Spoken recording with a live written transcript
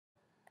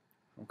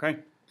Okay,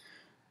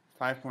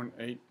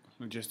 5.8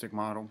 logistic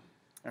model,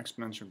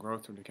 exponential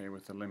growth or decay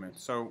with the limit.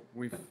 So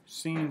we've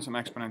seen some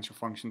exponential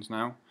functions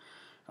now.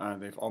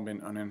 They've all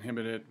been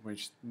uninhibited,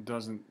 which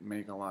doesn't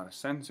make a lot of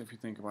sense if you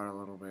think about it a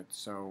little bit.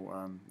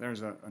 So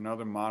there's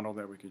another model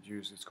that we could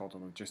use. It's called a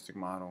logistic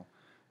model.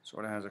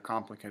 Sort of has a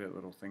complicated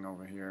little thing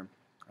over here.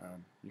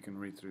 You can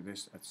read through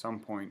this at some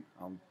point.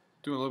 I'll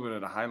do a little bit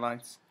of the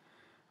highlights.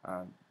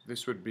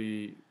 This would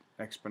be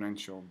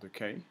exponential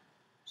decay.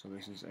 So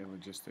this is a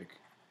logistic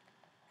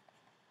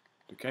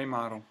decay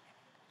model,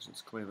 because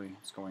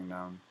it's going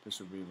down. This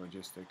would be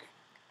logistic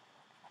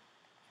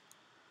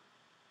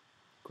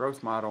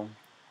growth model,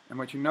 and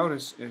what you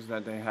notice is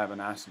that they have an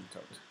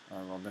asymptote.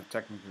 Well,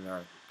 technically there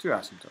are two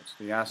asymptotes.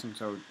 The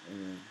asymptote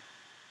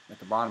at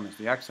the bottom is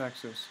the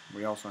x-axis.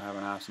 We also have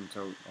an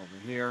asymptote over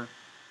here.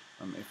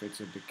 If it's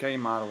a decay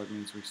model, it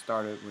means we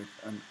started with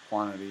a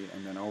quantity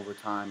and then over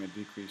time it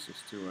decreases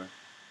to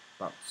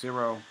about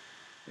 0.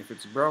 If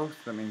it's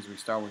growth, that means we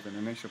start with an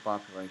initial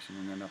population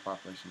and then the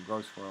population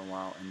grows for a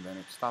while and then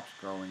it stops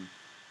growing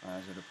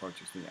as it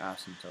approaches the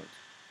asymptote.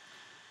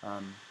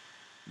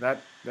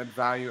 That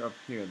value up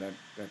here, that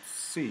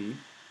C,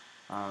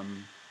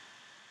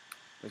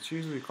 that's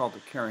usually called the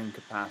carrying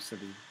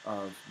capacity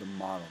of the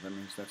model. That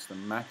means that's the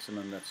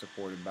maximum that's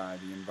supported by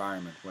the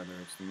environment, whether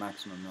it's the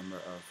maximum number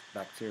of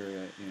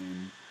bacteria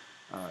in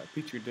a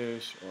petri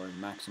dish or the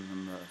maximum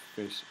number of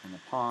fish in a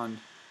pond.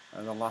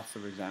 There are lots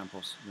of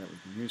examples that we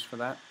can use for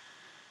that.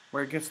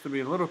 Where it gets to be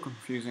a little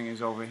confusing is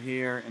over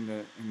here in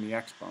the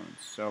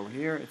exponents. So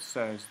here it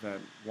says that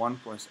 1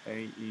 plus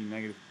AE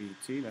negative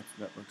BT,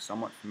 that looks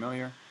somewhat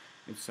familiar.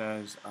 It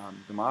says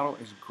the model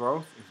is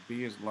growth if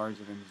B is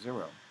larger than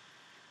 0.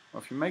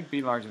 Well, if you make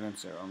B larger than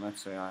 0, and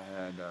let's say I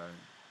had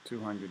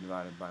 200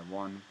 divided by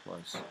 1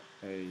 plus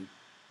A,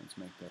 let's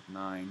make that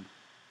 9,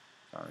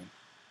 sorry,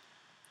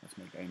 let's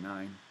make A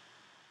 9.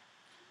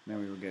 Then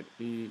we would get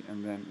E,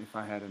 and then if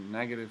I had a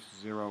negative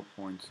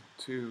 0.2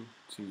 T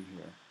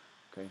here,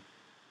 okay,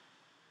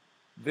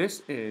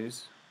 this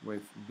is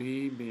with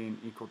B being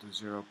equal to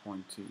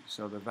 0.T.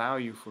 So the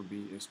value for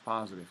B is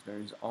positive. There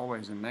is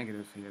always a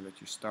negative here that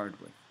you start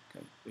with.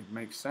 Okay, it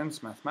makes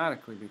sense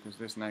mathematically because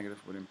this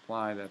negative would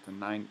imply that the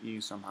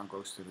 9E somehow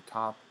goes to the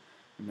top,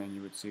 and then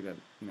you would see that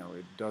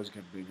it does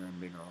get bigger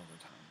and bigger over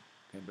time.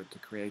 Okay, but to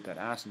create that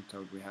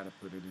asymptote, we had to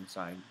put it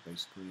inside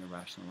basically a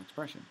rational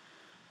expression.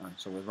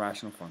 So with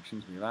rational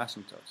functions, we have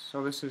asymptotes.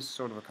 So this is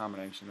sort of a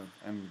combination of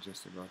n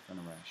logistic growth and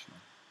a rational.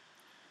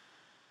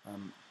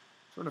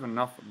 Sort of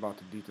enough about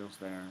the details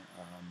there.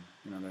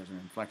 There's an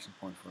inflection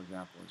point, for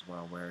example, as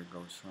well, where it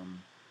goes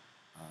from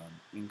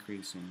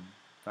increasing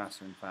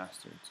faster and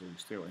faster to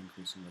still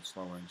increasing but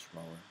slower and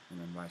slower, and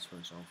then vice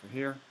versa over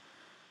here.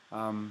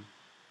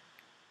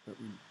 But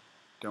we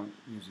don't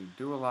usually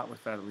do a lot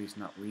with that, at least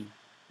not we.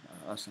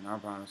 Us and our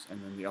bias,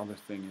 and then the other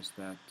thing is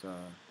that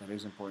that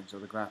is important. So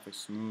the graph is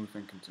smooth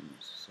and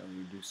continuous. So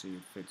you do see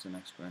it fits an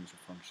exponential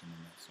function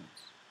in that sense.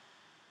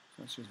 So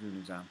let's just do an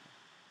example.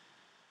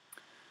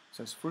 It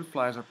says fruit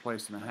flies are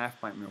placed in a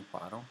half-pint milk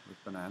bottle with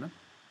banana,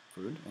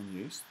 fruit, and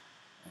yeast.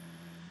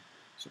 And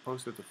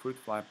suppose that the fruit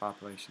fly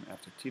population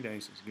after T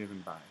days is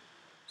given by.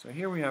 So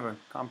here we have a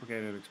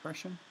complicated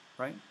expression,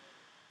 right?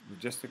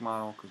 Logistic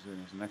model, because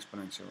there's an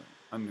exponential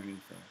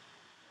underneath the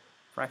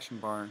fraction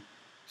bar.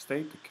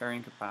 State the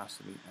carrying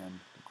capacity and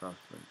the growth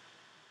rate.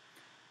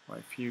 Well,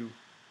 if you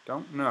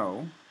don't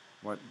know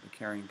what the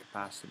carrying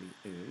capacity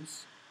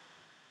is,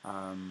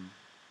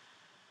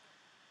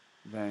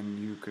 then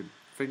you could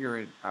figure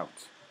it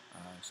out.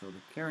 So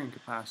the carrying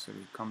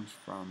capacity comes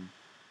from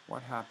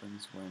what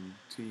happens when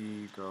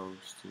T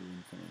goes to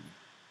infinity.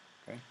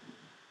 Okay?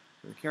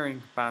 So the carrying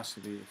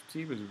capacity, if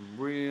T was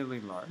really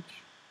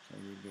large, so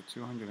you'd get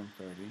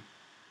 230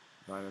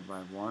 divided by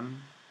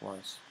 1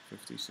 plus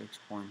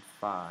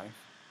 56.5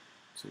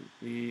 to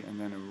E, and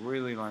then a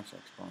really large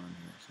exponent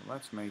here. So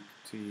let's make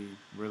T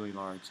really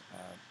large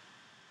at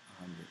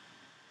 100.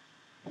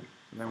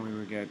 So then we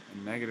would get a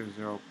negative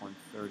 0.37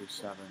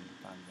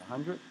 times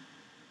 100. Okay,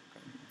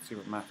 let's see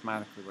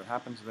mathematically what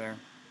happens there.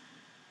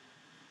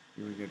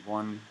 You would get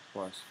 1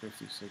 plus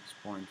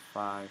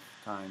 56.5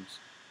 times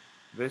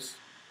this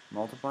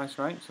multiplies,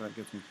 right? So that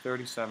gets me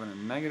 37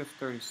 and negative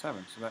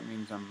 37. So that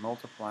means I'm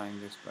multiplying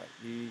this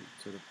by E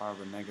to the power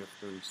of a negative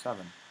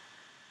 37.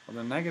 Well,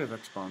 the negative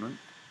exponent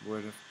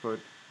would have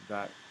put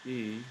that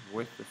E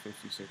with the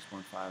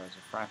 56.5 as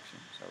a fraction.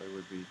 So it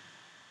would be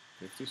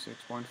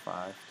 56.5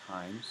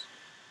 times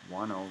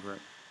 1 over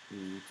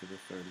E to the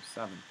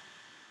 37.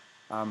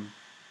 And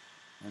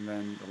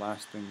then the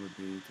last thing would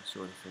be to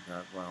sort of figure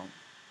out, well,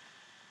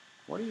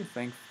 what do you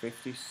think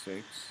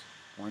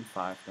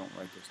 56.5, don't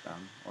write this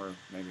down, or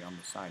maybe on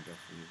the side there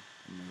for you,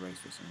 and we'll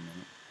erase this in a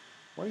minute.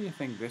 What do you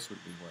think this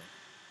would be worth?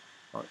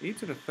 Well, E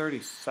to the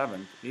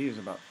 37th, E is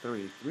about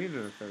 3, 3 to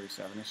the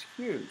 37 is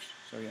huge.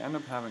 So you end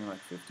up having like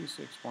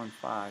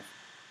 56.5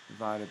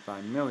 divided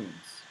by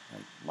millions.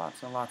 Like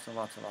lots and lots and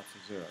lots and lots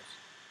of zeros.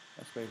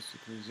 That's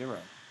basically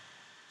 0.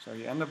 So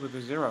you end up with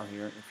a 0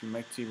 here if you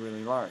make T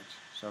really large.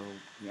 So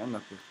you end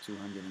up with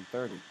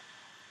 230.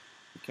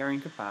 The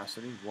carrying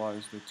capacity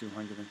was the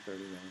 230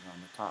 that was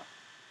on the top.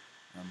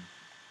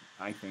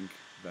 I think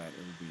that it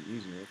would be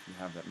easier if you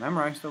have that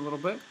memorized a little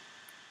bit,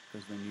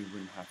 because then you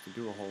wouldn't have to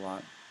do a whole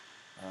lot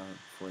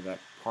for that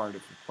part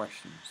of the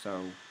question.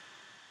 So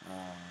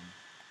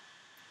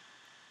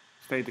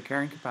state the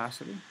carrying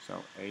capacity.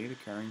 So A, the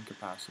carrying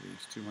capacity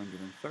is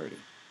 230.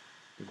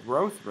 The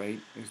growth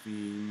rate is the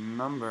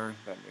number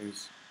that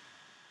is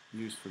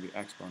used for the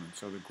exponent.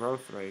 So the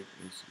growth rate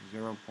is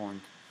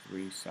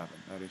 0.37.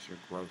 That is your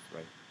growth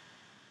rate.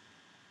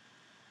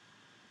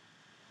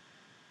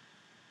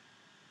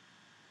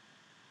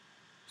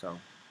 So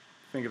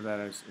think of that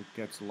as it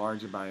gets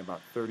larger by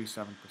about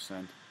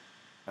 37%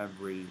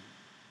 every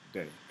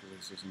day, because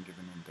this isn't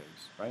given in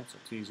days, right? So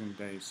T is in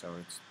days, so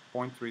it's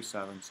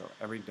 0.37, so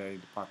every day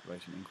the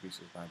population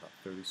increases by about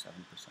 37%.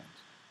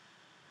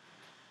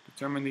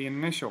 Determine the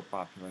initial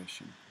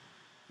population.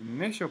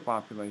 Initial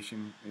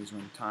population is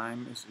when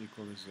time is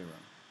equal to 0.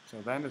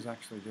 So that is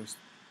actually just,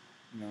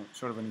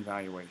 sort of an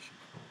evaluation.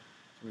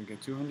 So we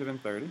get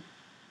 230.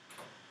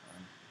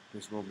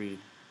 This will be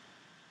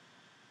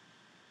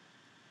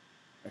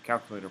a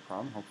calculator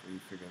problem. Hopefully you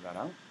figure that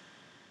out.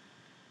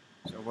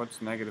 So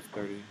what's negative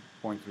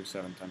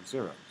 30.37 times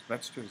 0? So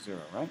that's just 0,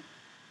 right?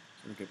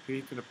 So we get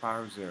p to the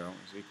power of 0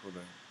 is equal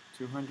to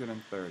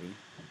 230,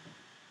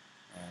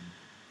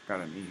 got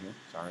an e here,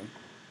 sorry,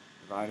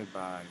 divided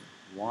by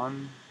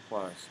 1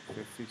 plus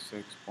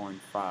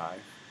 56.5,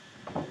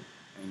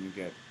 and you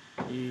get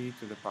e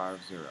to the power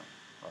of 0.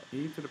 Well,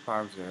 e to the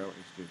power of 0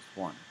 is just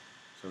 1.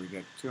 So we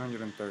get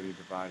 230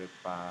 divided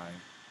by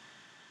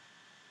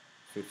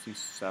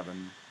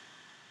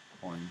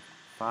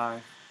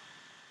 57.5.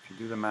 If you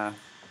do the math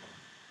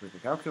with the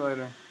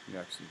calculator, you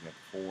actually get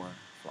 4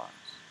 flies.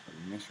 So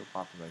the initial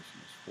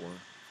population is 4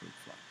 fruit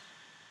flies.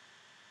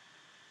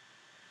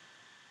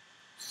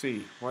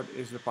 C, what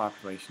is the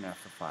population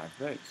after 5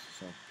 days?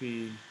 So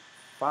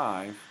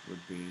P5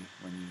 would be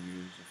when you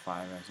use a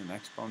 5 as an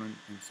exponent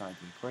inside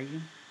the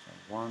equation. So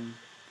 1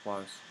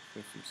 plus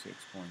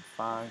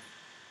 56.5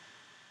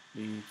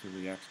 e to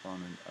the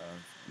exponent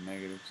of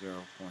negative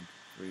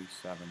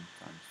 0.37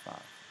 times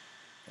 5.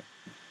 Okay.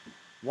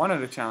 One of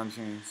the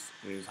challenges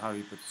is how do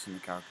you put this in the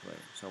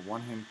calculator. So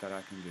one hint that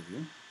I can give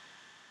you,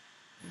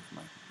 if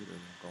my computer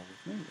will go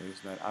with me, is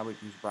that I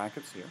would use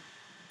brackets here,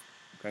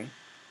 okay?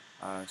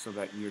 So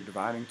that you're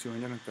dividing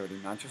 230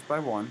 not just by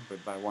 1,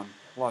 but by 1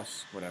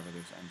 plus whatever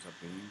this ends up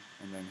being.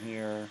 And then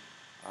here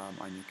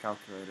on your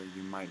calculator,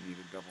 you might need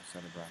a double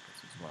set of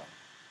brackets as well.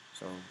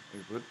 So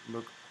it would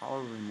look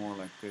probably more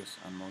like this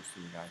on most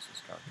of you guys'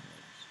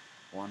 calculators.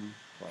 1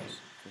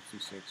 plus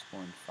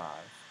 56.5,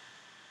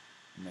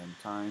 and then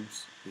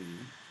times e, so you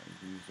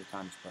can use the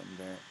times button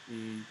there,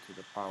 e to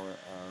the power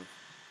of,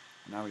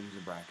 now we use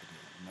a bracket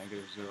here,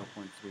 negative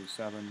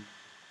 0.37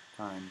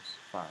 times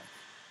 5.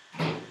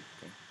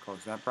 Okay,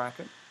 close that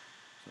bracket.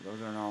 So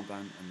those are all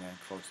done, and then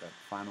close that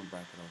final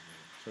bracket over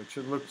here. So it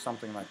should look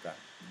something like that.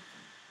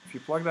 If you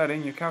plug that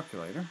in your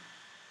calculator,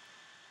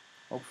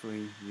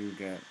 hopefully you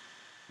get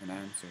an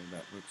answer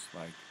that looks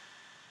like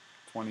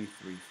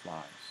 23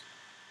 flies.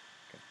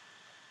 Okay.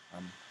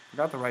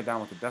 Forgot to write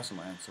down what the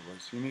decimal answer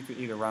was. You need to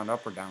either round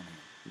up or down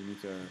here. You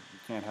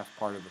can't have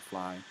part of the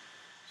fly,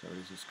 so it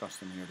is just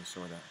custom here to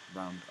sort of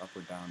round up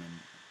or down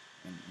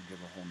and give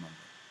a whole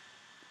number.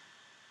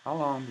 How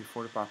long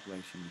before the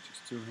population reaches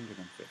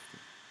 250?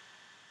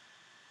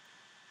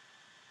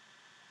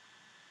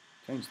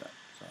 Change that,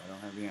 so I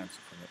don't have the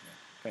answer for that yet.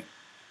 Okay,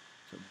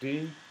 so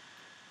D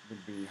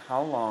would be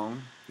how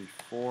long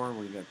before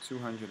we get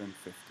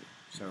 250.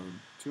 So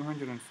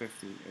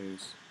 250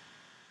 is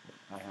what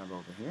I have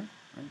over here,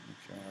 right?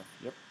 Make sure I have,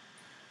 yep.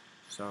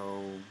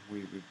 So we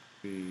would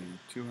be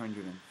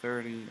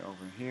 230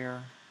 over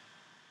here,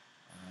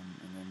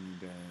 and then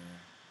you'd get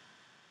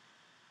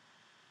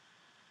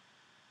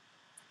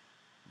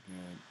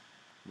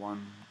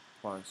 1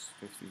 plus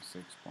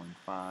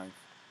 56.5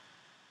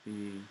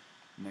 e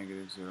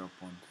negative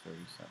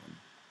 0.37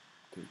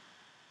 t.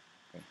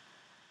 Okay.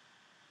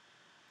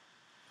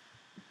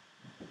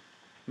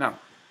 Now,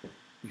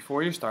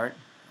 before you start,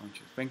 I want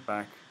you to think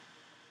back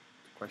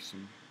to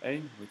question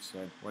A, which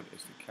said, what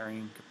is the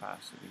carrying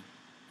capacity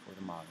for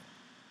the model?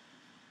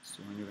 It's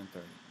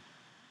 230.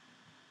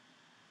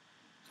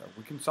 So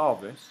we can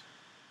solve this,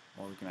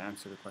 or we can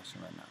answer the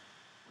question right now.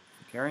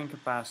 The carrying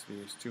capacity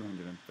is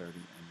 230,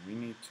 and we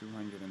need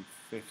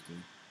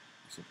 250.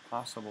 Is it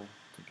possible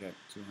to get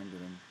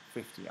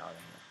 250 out of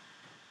here?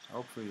 So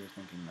hopefully you're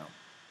thinking no,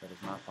 that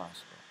is not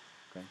possible.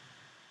 Okay,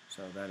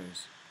 so that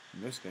is,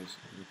 in this case,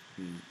 it would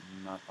be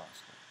not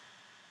possible.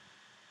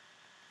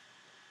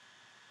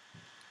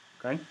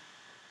 Okay,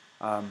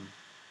 I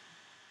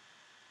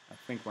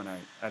think when I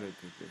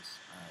edited this,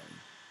 I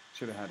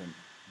should have had a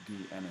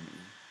D and an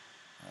E.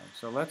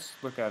 So let's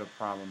look at a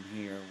problem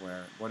here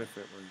where, what if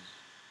it was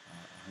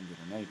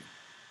 180?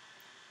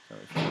 So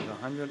if it was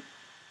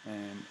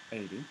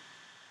 180,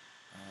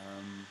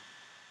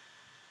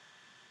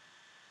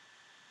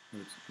 it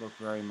would look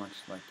very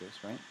much like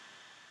this, right?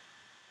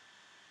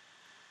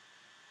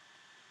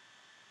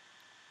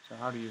 So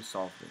how do you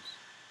solve this?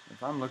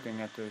 if I'm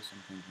looking at this,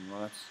 I'm thinking,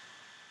 well, that's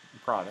a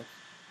product,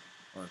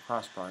 or a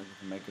cross product,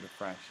 if we make it a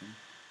fraction.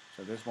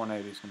 So this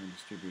 180 is going to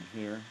distribute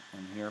here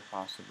and here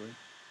possibly.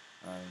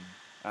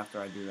 After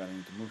I do that, I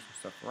need to move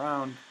some stuff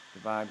around,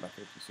 divide by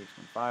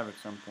 56.5 at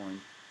some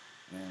point,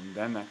 and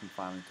then I can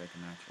finally take a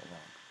natural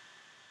log.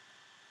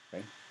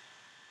 Okay?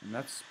 And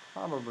that's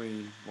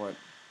probably what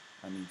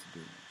I need to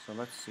do. So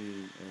let's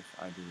see if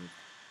I do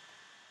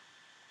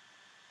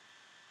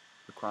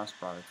the cross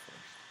product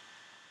first.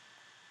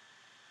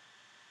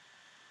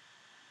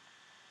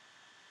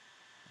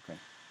 Okay,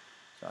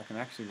 so I can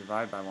actually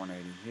divide by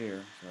 180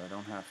 here, so I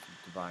don't have to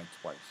divide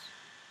twice.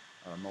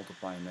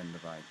 Multiply and then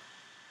divide.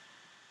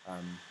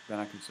 Then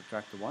I can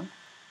subtract the 1,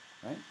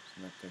 right?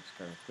 So that takes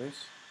care of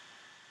this.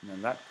 And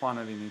then that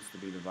quantity needs to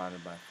be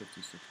divided by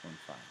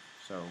 56.5.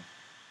 So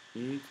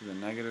e to the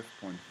negative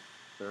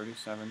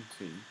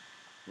 0.37t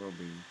will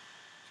be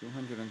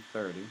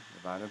 230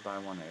 divided by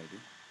 180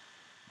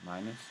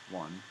 minus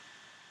 1,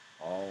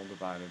 all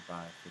divided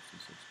by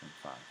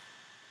 56.5.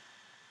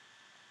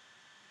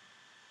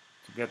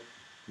 To get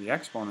the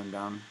exponent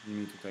down, you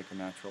need to take a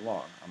natural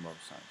log on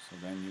both sides. So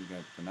then you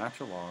get the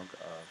natural log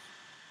of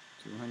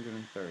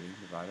 230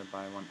 divided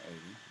by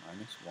 180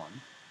 minus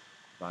 1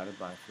 divided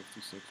by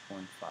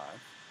 56.5,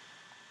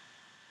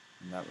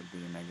 and that would be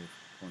a negative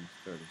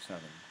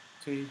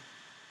 0.37t,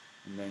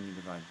 and then you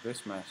divide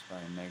this mess by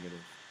a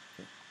negative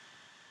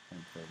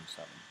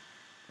 0.37.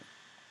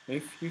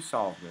 If you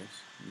solve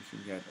this, you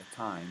should get a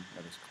time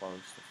that is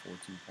close to 14.4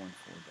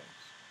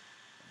 days.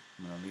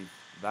 I'm going to leave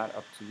that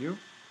up to you.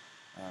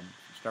 If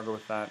you struggle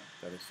with that,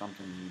 that is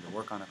something you need to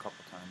work on a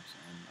couple times,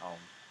 and I'll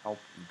help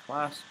in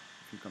class.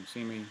 If you come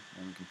see me,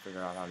 then we can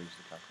figure out how to use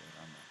the calculator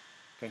on that.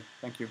 Okay,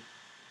 thank you.